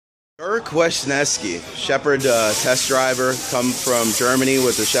Dirk Wischnewski, Shepherd test driver, come from Germany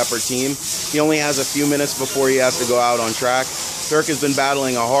with the Shepherd team. He only has a few minutes before he has to go out on track. Dirk has been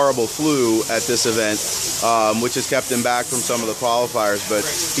battling a horrible flu at this event, which has kept him back from some of the qualifiers. But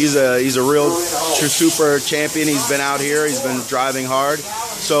he's a real super champion. He's been out here. He's been driving hard.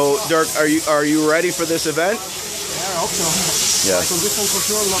 So, Dirk, are you ready for this event? Yeah, I hope so. Yeah. My condition for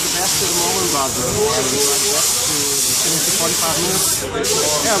sure not the best at the moment, but I will try my best to finish the 45 minutes.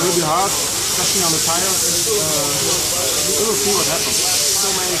 Yeah, it will be hard, especially on the tires. We will see what happens. So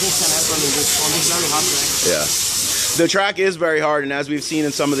many things can happen on this very hard track. Yeah. The track is very hard, and as we've seen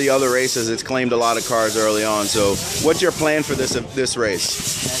in some of the other races, it's claimed a lot of cars early on. So, what's your plan for this race?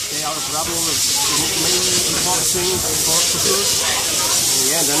 Stay out of trouble is the main important thing for sure.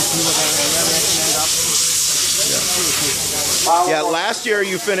 Yeah, then see where we can end up. Yeah, last year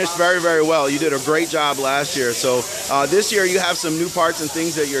you finished very, very well. You did a great job last year. So this year you have some new parts and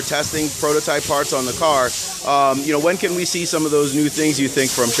things that you're testing, prototype parts on the car. When can we see some of those new things you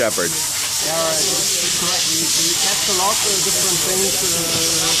think from Shepherd? Yeah, it's correct. We test a lot of different things.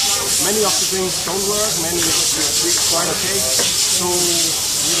 Many of the things don't work. Many are quite okay. So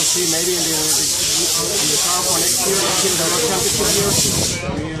we will see maybe in the car for next year, in the World Championship year.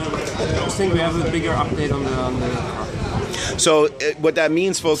 I think we have a bigger update on the car. So what that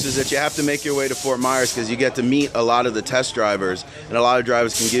means, folks, is that you have to make your way to Fort Myers because you get to meet a lot of the test drivers, and a lot of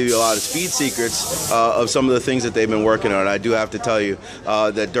drivers can give you a lot of speed secrets of some of the things that they've been working on. I do have to tell you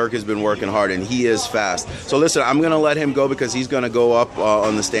that Dirk has been working hard, and he is fast. So listen, I'm going to let him go because he's going to go up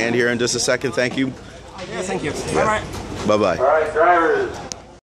on the stand here in just a second. Thank you. Yeah, thank you. Bye-bye. Bye-bye. All right, drivers.